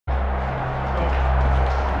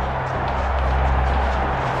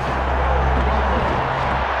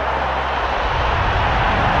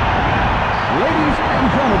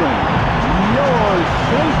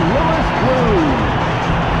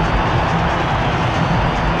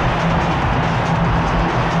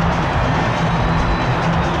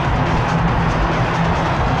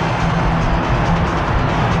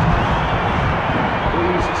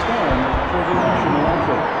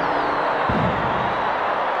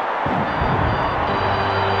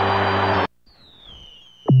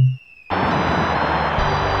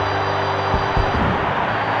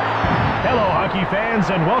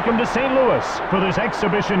fans, and welcome to St. Louis for this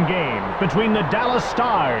exhibition game between the Dallas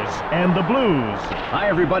Stars and the Blues. Hi,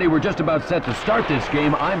 everybody. We're just about set to start this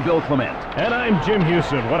game. I'm Bill Clement. And I'm Jim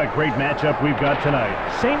Houston. What a great matchup we've got tonight.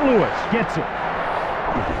 St. Louis gets it.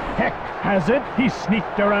 Heck has it. He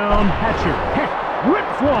sneaked around Hatcher. Heck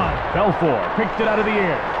rips one. Belfour picked it out of the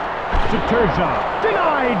air. To Turgeon.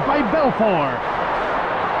 Denied by Belfour.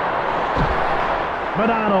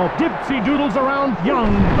 Modano dipsy doodles around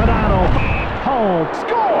Young. Modano. Hull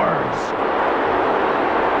scores!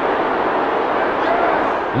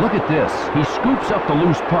 Look at this. He scoops up the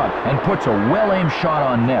loose puck and puts a well-aimed shot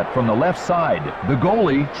on net from the left side. The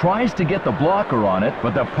goalie tries to get the blocker on it,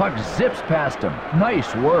 but the puck zips past him.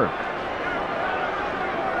 Nice work.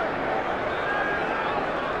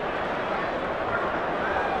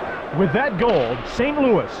 With that goal, St.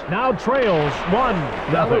 Louis now trails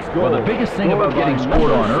 1-0. Well, the biggest thing about getting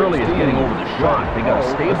scored on early is getting over the shot. They got to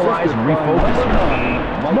stabilize and refocus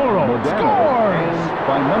here. Morrow scores!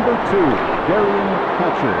 By number 2, Darian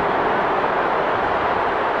Hatcher.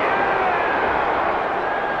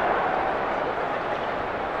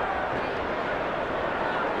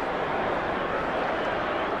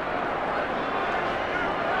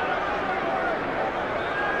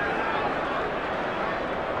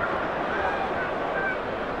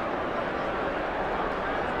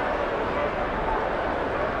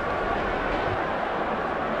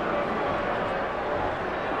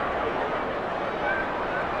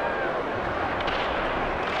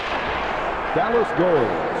 Dallas goal,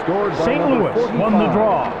 scored by St. Louis 45. won the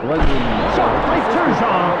draw. Shot by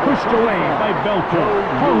Turgeon, pushed away by Belcourt.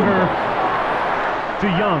 Hunger to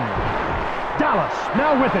Young. Dallas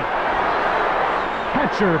now with it.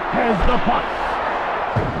 Hatcher has the puck.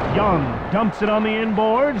 Young dumps it on the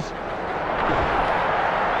inboards.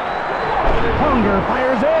 Hunger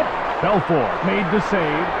fires it. Belfour made the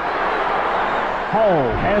save.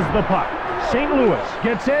 Hull has the puck. St. Louis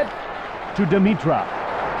gets it to Dimitrov.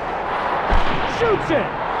 Shoots it!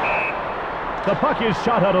 The puck is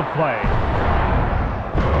shot out of play.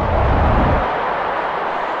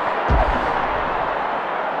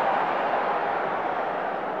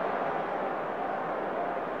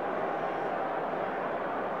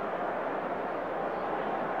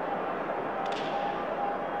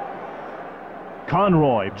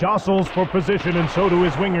 Conroy jostles for position, and so do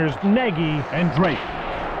his wingers, Nagy and Drake.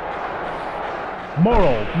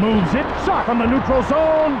 Morrow moves it, shot from the neutral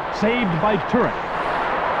zone, saved by Turek.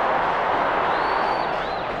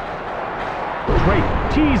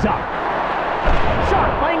 Drake tees up.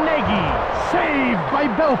 Shot by Nagy, saved by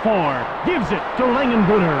Belfour. Gives it to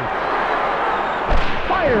Langenbrunner.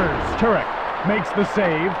 Fires, Turek makes the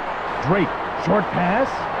save. Drake, short pass.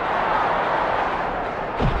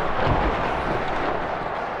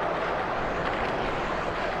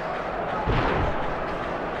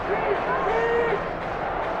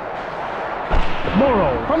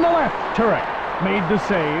 Morrow from the left. Turek made the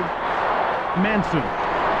save. Manson.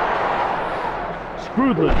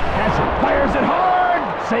 Sprudlin has it. Fires it hard.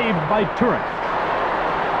 Saved by Turek.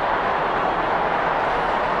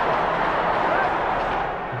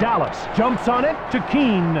 Dallas jumps on it to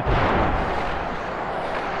Keane.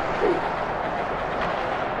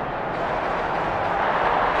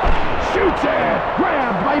 Shoots it.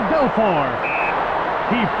 Grabbed by Belfour.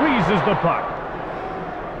 He freezes the puck.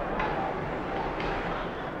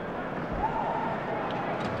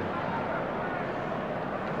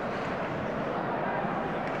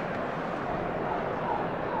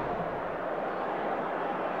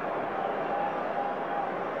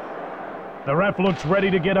 The ref looks ready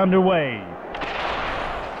to get underway.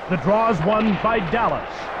 The draw is won by Dallas.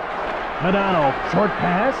 Modano, short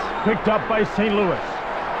pass, picked up by St. Louis.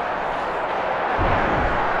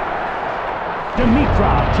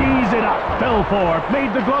 Dimitrov tees it up. Belfour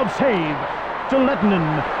made the glove save. To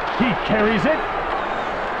Lettinen, he carries it.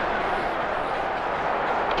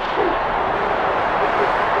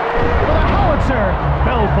 For the howitzer,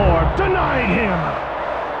 Belfour denied him.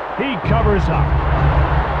 He covers up.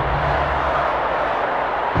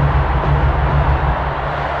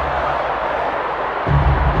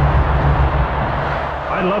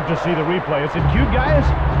 I'd love to see the replay. Is it cute, guys?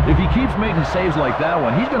 If he keeps making saves like that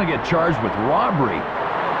one, he's going to get charged with robbery.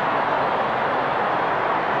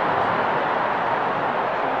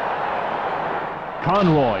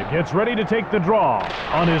 Conroy gets ready to take the draw.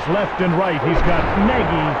 On his left and right, he's got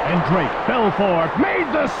Nagy and Drake. Belfour made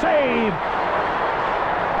the save.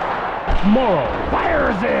 Morrow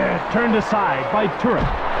fires it. Turned aside by Turek.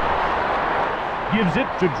 Gives it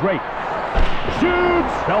to Drake.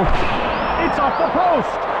 Shoots. Belfour. It's off the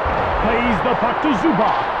post. Plays the puck to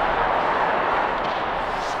Zubov.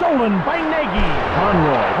 stolen by Nagy.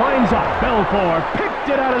 Conroy winds up. Belfour picked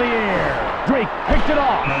it out of the air. Drake picked it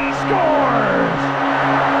off. Scores!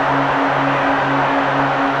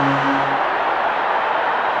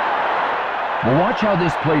 Well, watch how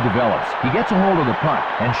this play develops. He gets a hold of the puck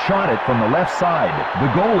and shot it from the left side. The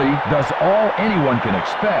goalie does all anyone can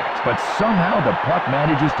expect, but somehow the puck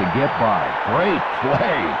manages to get by. Great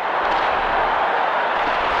play.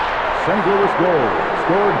 St. Louis goal,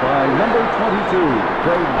 scored by number 22,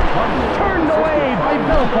 Craig Conroy. Turned away by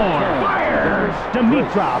Belfour. Fires!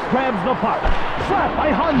 Dimitrov grabs the puck. Slapped by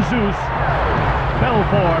Hanzus.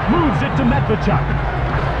 Belfour moves it to Medvedchuk.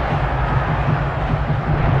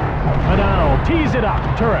 Madano tees it up.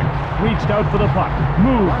 Turek reached out for the puck.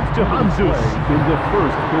 Moved to Hanzus. In the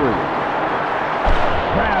first period.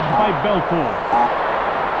 Grabbed by Belfour.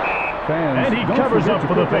 Fans, And he don't covers forget up to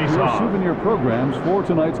for the pick up your face-off. souvenir programs for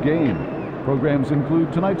tonight's game. Programs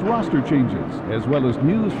include tonight's roster changes, as well as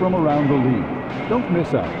news from around the league. Don't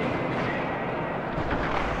miss out.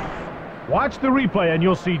 Watch the replay and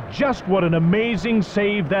you'll see just what an amazing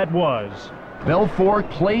save that was. Belfour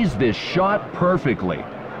plays this shot perfectly.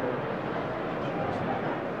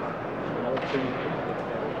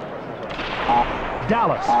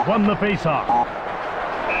 Dallas won the faceoff.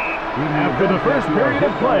 After the first period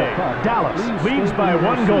of play, Dallas leads by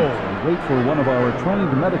 1 goal. And wait for one of our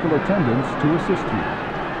trained medical attendants to assist you.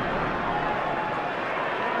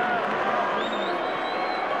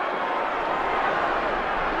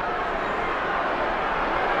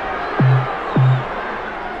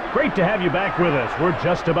 Great to have you back with us. We're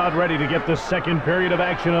just about ready to get the second period of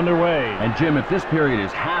action underway. And Jim, if this period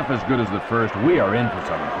is half as good as the first, we are in for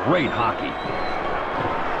some great hockey.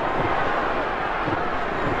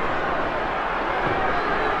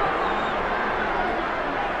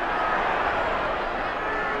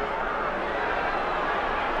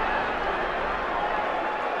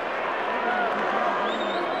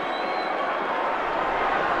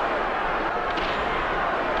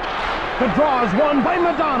 The draw is won by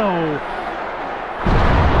Madano.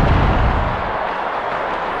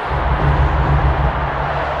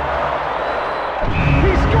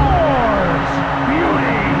 He scores!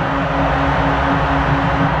 Beauty!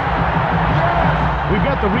 We've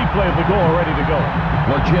got the replay of the goal ready to go.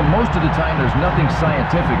 Well, Jim, most of the time there's nothing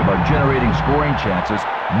scientific about generating scoring chances.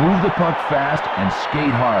 Move the puck fast and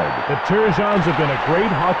skate hard. The Turgeons have been a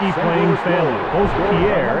great hockey-playing family. Both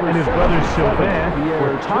Pierre and his brother Sylvain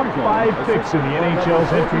were top 5 picks in the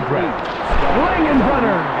NHL's entry draft.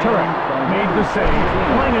 Langenbrunner, Turek made the save.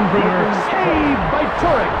 Langenbrunner saved by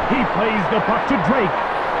Turek. He plays the puck to Drake.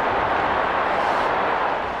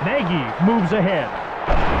 Nagy moves ahead.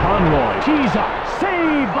 Conroy tees up.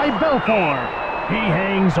 Saved by Belfour. He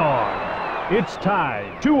hangs on. It's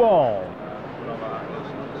tied 2-2.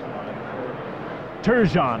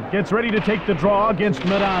 Turgeon gets ready to take the draw against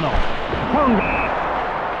Madano.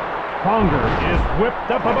 Pronger is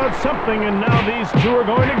whipped up about something, and now these two are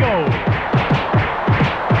going to go.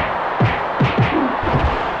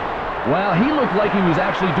 Well, he looked like he was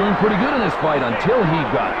actually doing pretty good in this fight until he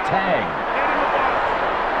got tagged.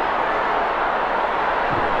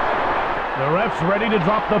 The ref's ready to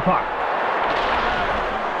drop the puck.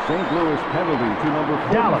 St. Louis penalty to number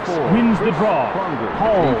 44. Dallas wins the draw.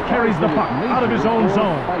 Hall carries the puck out of his own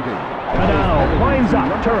zone. Madano winds up.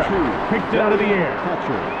 Turek picked it out of the air.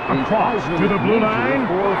 Across to the blue line.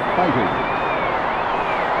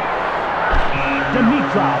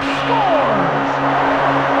 Dimitrov scores!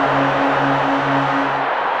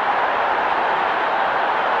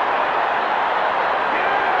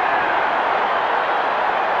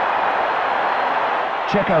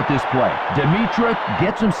 Check out this play. Dimitrov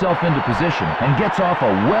gets himself into position and gets off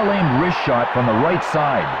a well-aimed wrist shot from the right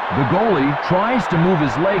side. The goalie tries to move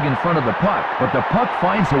his leg in front of the puck, but the puck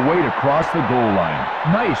finds a way to cross the goal line.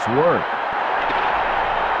 Nice work.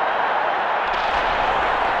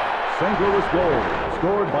 St. Louis goal,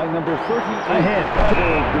 scored by number 38. Ahead.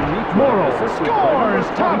 Morrow scores,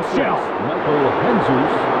 top shelf. Michael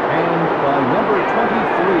Hanzus, and by number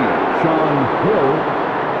 23, Sean Hill.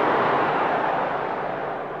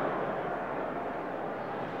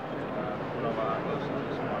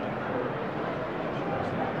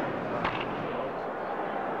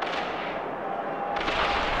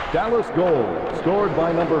 Dallas goal, scored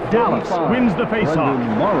by number 45. Dallas wins the faceoff.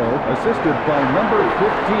 Brendan Morrow, assisted by number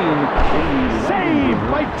 15. Saved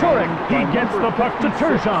by Turek. He gets the puck to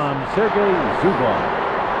Turgeon. Sergei Zubov.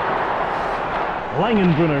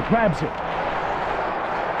 Langenbrunner grabs it.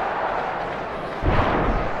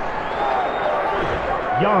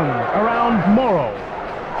 Young around Morrow.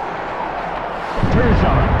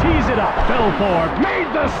 Turgeon tees it up. Belfort made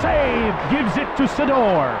the save. Gives it to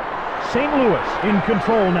Sador. St. Louis in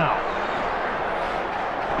control now.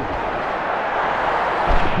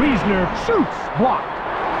 Wiesner shoots. Blocked.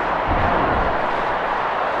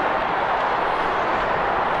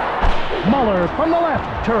 Muller from the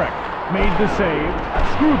left. Turek made the save.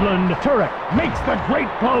 Skrudland. Turek makes the great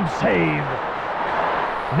glove save.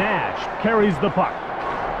 Nash carries the puck.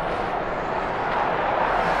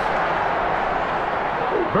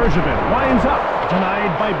 Bergevin winds up.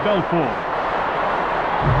 Denied by Belfour.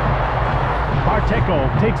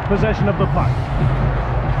 Barteco takes possession of the puck.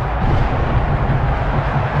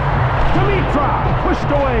 Dimitra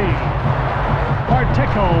pushed away.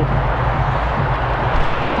 Barteco.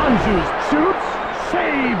 Hanzus shoots.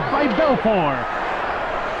 Saved by Belfour.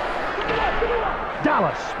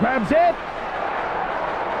 Dallas grabs it.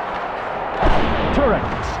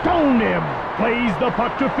 Turek stoned him. Plays the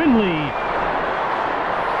puck to Finley.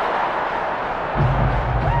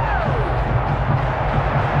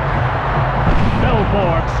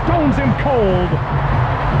 Belfort stones him cold.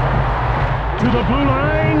 To the blue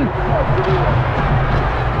line.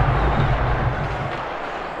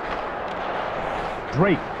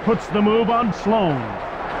 Drake puts the move on Sloan.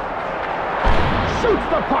 Shoots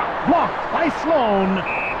the puck. Blocked by Sloan.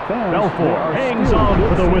 Belfort hangs on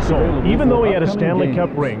for the whistle. Even though he had a Stanley Cup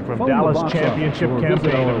ring from Dallas Championship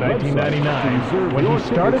campaign of 1999, when he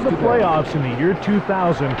started the playoffs in the year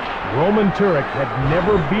 2000, Roman Turek had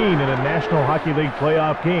never been in a National Hockey League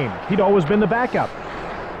playoff game. He'd always been the backup.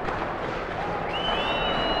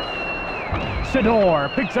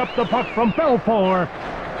 Sador picks up the puck from Belfort.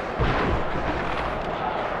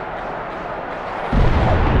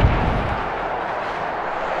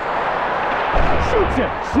 Shoots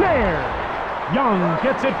it. Snare. Young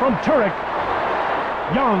gets it from Turek.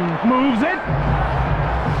 Young moves it.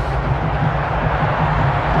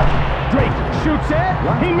 Drake shoots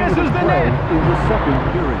it. He misses the net. In the second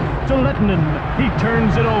period. To Lettinen. He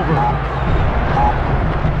turns it over.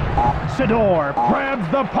 Sador grabs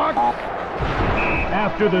the puck.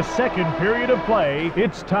 After the second period of play,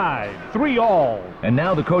 it's tied 3-3. And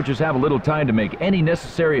now the coaches have a little time to make any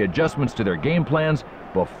necessary adjustments to their game plans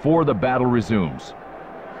before the battle resumes.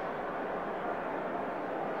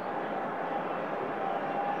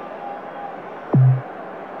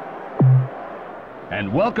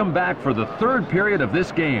 And welcome back for the third period of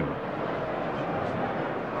this game.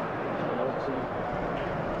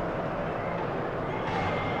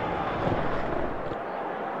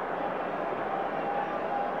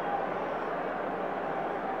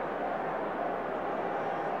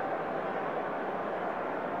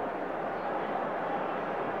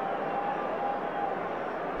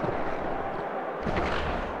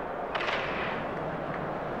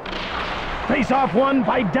 Face-off won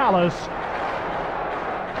by Dallas.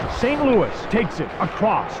 St. Louis takes it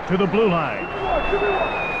across to the blue line.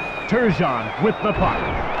 Turgeon with the puck.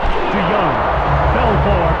 To Young.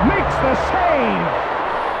 Belfort makes the save.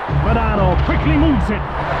 Bonanno quickly moves it.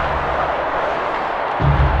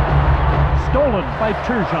 Stolen by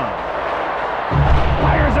Turgeon.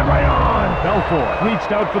 Fires it right on. Belfort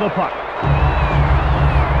reached out for the puck.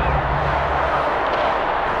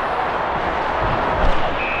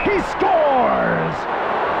 He scores!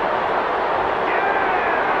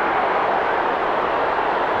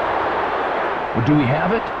 Well, do we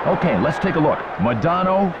have it? Okay, let's take a look.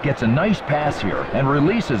 Modano gets a nice pass here and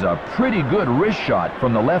releases a pretty good wrist shot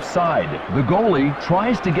from the left side. The goalie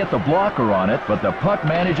tries to get the blocker on it, but the puck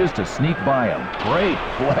manages to sneak by him. Great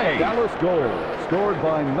play. Dallas goal, scored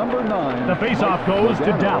by number 9. The faceoff goes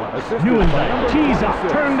to Dallas. Newendijk tees up,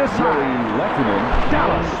 turned aside.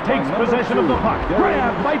 Dallas takes possession of the puck.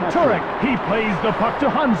 Grabbed by Turek. He plays the puck to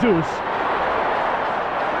Hanzus.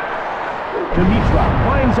 Dimitra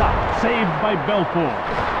winds up, saved by Belfort.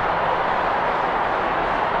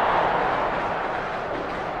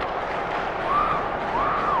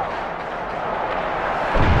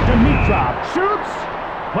 Dimitra shoots.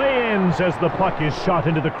 Play ends as the puck is shot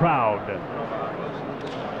into the crowd.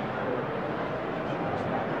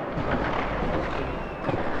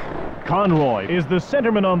 Conroy is the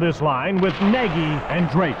centerman on this line with Nagy and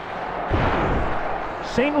Drake.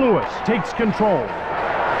 St. Louis takes control.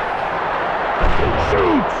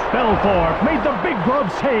 Shoots! Belfort made the big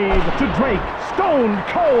glove save to Drake. Stoned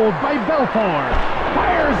cold by Belfort.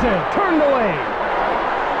 Fires it. Turned away.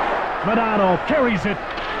 Modano carries it.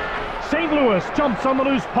 St. Louis jumps on the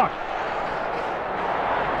loose puck.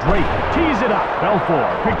 Drake tees it up.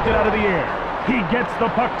 Belfort picked it out of the air. He gets the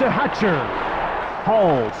puck to Hatcher.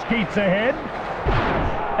 Hall skates ahead.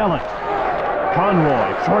 Ellett.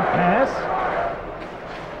 Conroy. Short pass.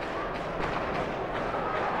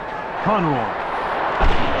 Conroy.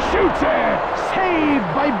 Shoots it! Saved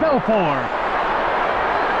by Belfour.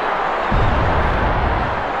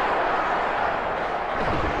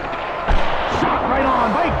 Shot right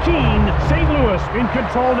on by Keane. St. Louis in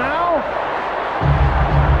control now.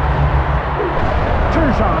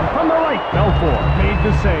 Turgeon from the right. Belfour made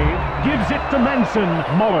the save. Gives it to Manson.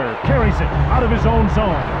 Muller carries it out of his own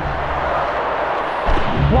zone.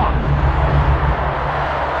 Blocked.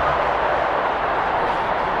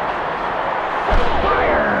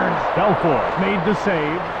 Belfour made the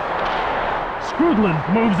save.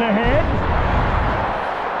 Skrudland moves ahead.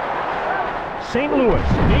 St. Louis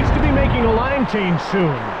needs to be making a line change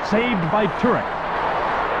soon. Saved by Turek.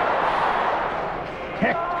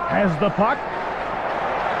 Hecht has the puck.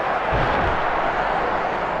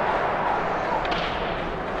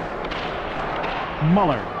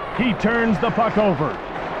 Muller. He turns the puck over.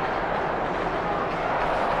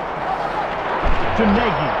 To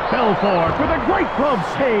Nagy. Belfour with a great glove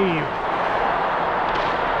save.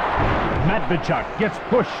 Matvichuk gets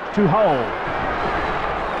pushed to Hull.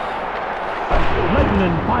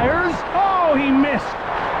 Lettinen fires. Oh, he missed.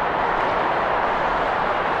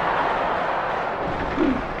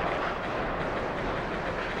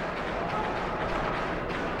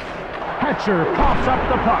 Hatcher coughs up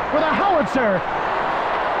the puck with a howitzer.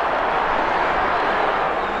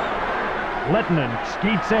 Lettinen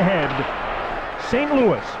skates ahead. St.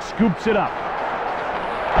 Louis scoops it up.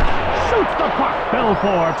 Shoots the puck.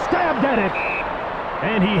 Belfour stabbed at it.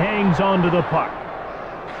 And he hangs on to the puck.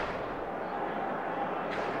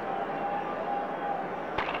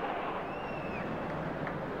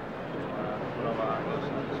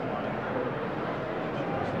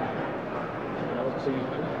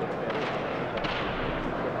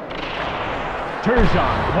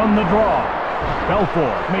 Turgeon won the draw.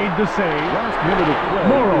 Belfour made the save. Last minute of play.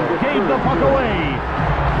 Morrow gave the puck away.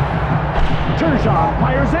 Turgeon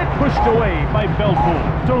fires it, pushed away by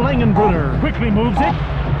Belfour. To Langenbrunner, quickly moves it.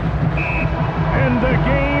 And the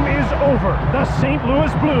game is over. The St.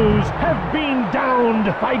 Louis Blues have been downed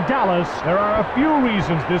by Dallas. There are a few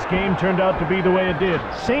reasons this game turned out to be the way it did.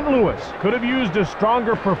 St. Louis could have used a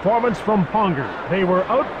stronger performance from Ponger. They were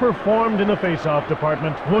outperformed in the faceoff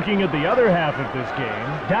department. Looking at the other half of this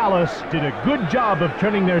game, Dallas did a good job of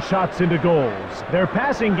turning their shots into goals. Their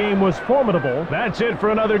passing game was formidable. That's it for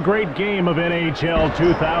another great game of NHL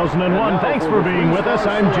 2001. Thanks for being with us.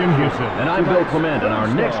 I'm Jim Houston. And I'm Bill Clement, and our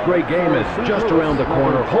next great game is just around the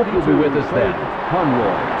corner. Hope you'll be with us then.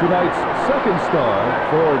 Conroy, tonight's second star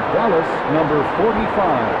for Dallas, number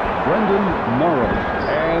 45, Brendan Morrow.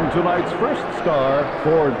 And tonight's first star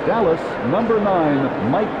for Dallas, number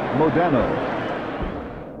 9, Mike Modano.